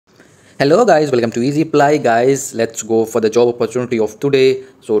Hello guys, welcome to Easy Apply guys. Let's go for the job opportunity of today.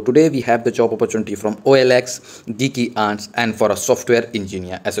 So today we have the job opportunity from OLX, GeekyAnts and for a software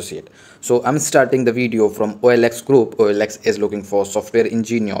engineer associate. So I'm starting the video from OLX group. OLX is looking for software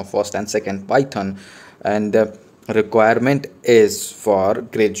engineer first and second Python, and the requirement is for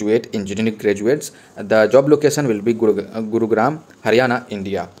graduate engineering graduates. The job location will be Gurugram, Haryana,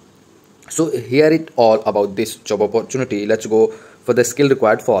 India. So here it all about this job opportunity. Let's go for the skill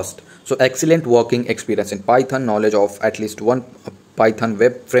required first. So excellent working experience in Python, knowledge of at least one Python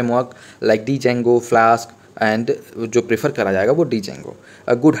web framework like Django, Flask, and जो prefer करा जाएगा वो Django.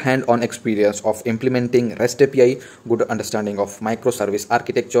 A good hand-on experience of implementing REST API, good understanding of microservice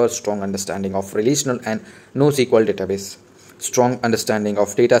architecture, strong understanding of relational and NoSQL database, strong understanding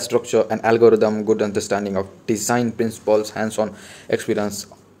of data structure and algorithm, good understanding of design principles, hands-on experience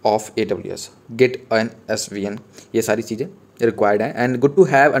of AWS, Git and SVN. ये सारी चीज़ें required है. And good to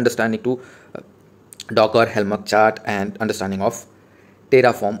have understanding to Docker, हेल्मक chart and understanding of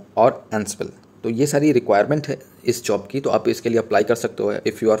Terraform और Ansible. तो ये सारी requirement है इस जॉब की. तो आप इसके लिए अप्लाई कर सकते हो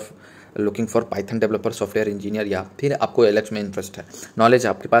if you are looking for Python developer, software engineer, या फिर आपको एलेक्स में इंटरेस्ट है, नॉलेज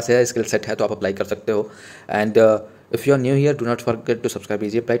आपके पास है, स्किल सेट है, तो आप अप्लाई कर सकते हो. And if you are new here, do not forget to subscribe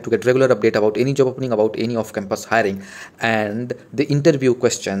Easy Apply to get regular update about any job opening, about any off-campus hiring, and the interview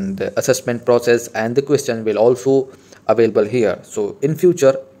question, the assessment process, and the question will also available here. So in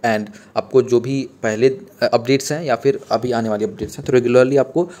future, and आपको जो भी पहले updates हैं या फिर अभी आने वाली अपडेट्स हैं, तो रेगुलरली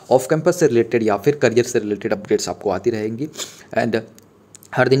आपको ऑफ कैंपस से रिलेटेड या फिर करियर से रिलेटेड अपडेट्स आपको आती रहेंगी. एंड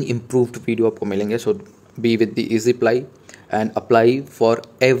हर दिन इम्प्रूव्ड वीडियो आपको मिलेंगे. सो be with the easy apply and apply for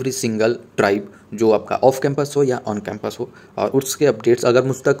every single tribe, जो आपका ऑफ कैंपस हो या ऑन कैंपस हो. और उसके अपडेट्स अगर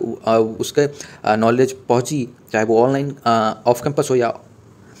मुझ तक उसके नॉलेज पहुंची, चाहे वो ऑनलाइन ऑफ कैंपस हो या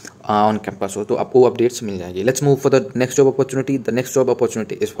ऑन कैंपस हो, तो आपको अपडेट्स मिल जाएंगे. Let's move for the next job opportunity. The next job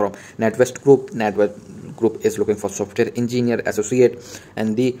opportunity is from NatWest group. NatWest group is looking for software engineer associate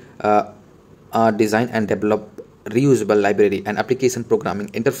and the design and develop reusable library and application programming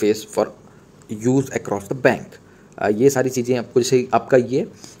interface for use across the bank. ये सारी चीज़ें आपको, जैसे आपका ये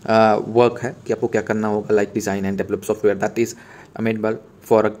work है कि आपको क्या करना होगा, like design and develop software that is अमेनेबल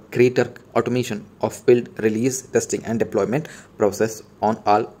for a greater automation of build, release, testing and deployment process on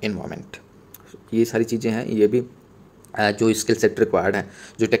all environment. ये सारी चीज़ें हैं. ये भी जो स्किल सेट रिक्वायर्ड हैं,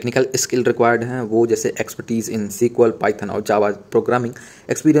 जो टेक्निकल स्किल रिक्वायर्ड हैं, वो जैसे एक्सपर्टीज़ इन SQL, पाइथन और Java programming,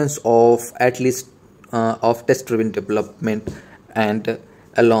 experience of at least of test-driven development and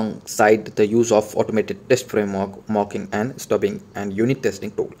alongside the use of automated test framework, mocking and stubbing and unit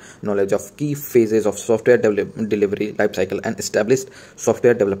testing tool, knowledge of key phases of software delivery lifecycle and established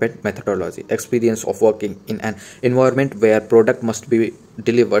software development methodology, experience of working in an environment where product must be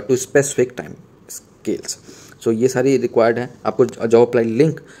delivered to specific time scales. सो ये सारी required हैं. आपको job apply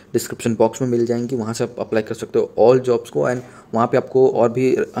link description box में मिल जाएंगी, वहाँ से आप apply कर सकते हो ऑल जॉब्स को. एंड वहाँ पे आपको और भी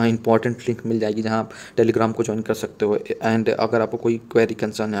इंपॉर्टेंट लिंक मिल जाएगी जहाँ आप टेलीग्राम को ज्वाइन कर सकते हो. एंड अगर आपको कोई क्वेरी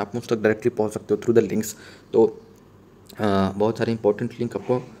कंसर्न है, आप मुझ तक डायरेक्टली पहुँच सकते हो थ्रू द लिंक्स. तो बहुत सारे इंपॉर्टेंट लिंक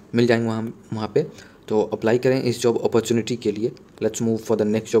आपको मिल जाएंगे वहाँ पे. तो अप्लाई करें इस जॉब अपॉर्चुनिटी के लिए. Let's move for the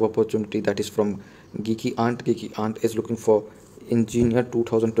next job opportunity that is from GeekyAnt. GeekyAnt is looking for engineer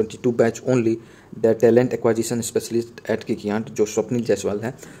 2022 batch only. The talent acquisition specialist at GeekyAnt, जो स्वप्निल जायसवाल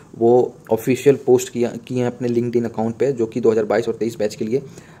है, वो ऑफिशियल पोस्ट किए हैं अपने लिंक्डइन अकाउंट पे, जो कि 2022 और 23 बैच के लिए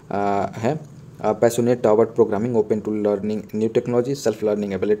है. Passionate toward programming, open to learning new technology, self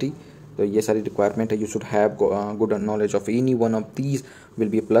learning ability. तो ये सारी रिक्वायरमेंट है. You should have good knowledge of any one of these will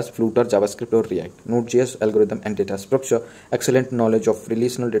be plus. Flutter, JavaScript और react, Nodejs, algorithm and data structure, excellent knowledge of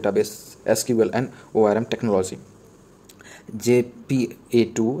relational database, SQL and ORM technology,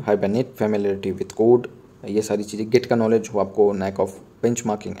 JPA2, Hibernate, Familiarity with code. ये सारी चीज़ें. Gate का knowledge हो आपको, NAAC of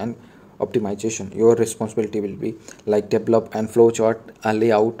benchmarking and optimisation. Your responsibility will be like develop and flow chart,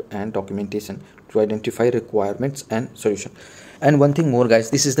 layout and documentation to identify requirements and solution. And one thing more guys,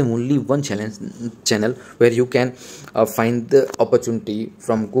 this is the only one channel where you can find the opportunity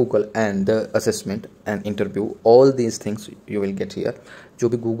from Google and the assessment and interview. All these things you will get here. जो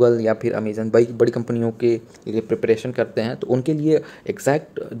भी Google या फिर Amazon बड़ी कंपनियों के लिए preparation करते हैं, तो उनके लिए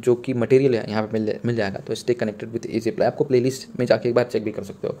एग्जैक्ट जो कि मटेरियल है यहाँ पे मिल जाएगा. तो stay connected with easy apply. आपको प्लेलिस्ट में जाके एक बार चेक भी कर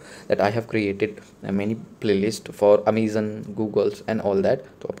सकते हो that I have created many playlist for Amazon, Google's and all that.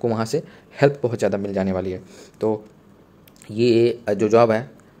 तो आपको वहाँ से हेल्प बहुत ज़्यादा मिल जाने वाली है. तो ये जो जॉब है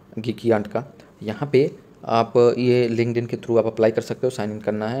GeekyAnt का, यहाँ पे आप ये लिंक्डइन के थ्रू आप अप्लाई कर सकते हो. साइन इन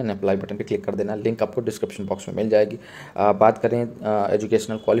करना है एंड अप्लाई बटन पे क्लिक कर देना. लिंक आपको डिस्क्रिप्शन बॉक्स में मिल जाएगी. बात करें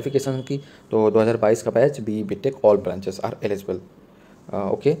एजुकेशनल क्वालिफिकेशन की, तो 2022 का batch BTech all branches are eligible.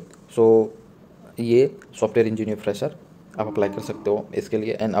 Okay, सो ये सॉफ्टवेयर इंजीनियर फ्रेशर आप अप्लाई कर सकते हो इसके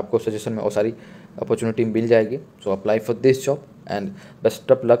लिए, एंड आपको सजेशन में और सारी अपॉर्चुनिटी मिल जाएगी. So apply for this job and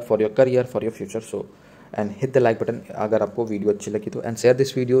best of luck for your career, for your future. So and hit the like button अगर आपको वीडियो अच्छी लगी तो, and share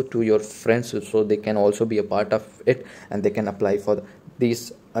this video to your friends so they can also be a part of it and they can apply for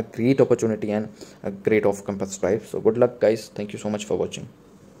this a great opportunity and a great of campus drive. So good luck guys, thank you so much for watching.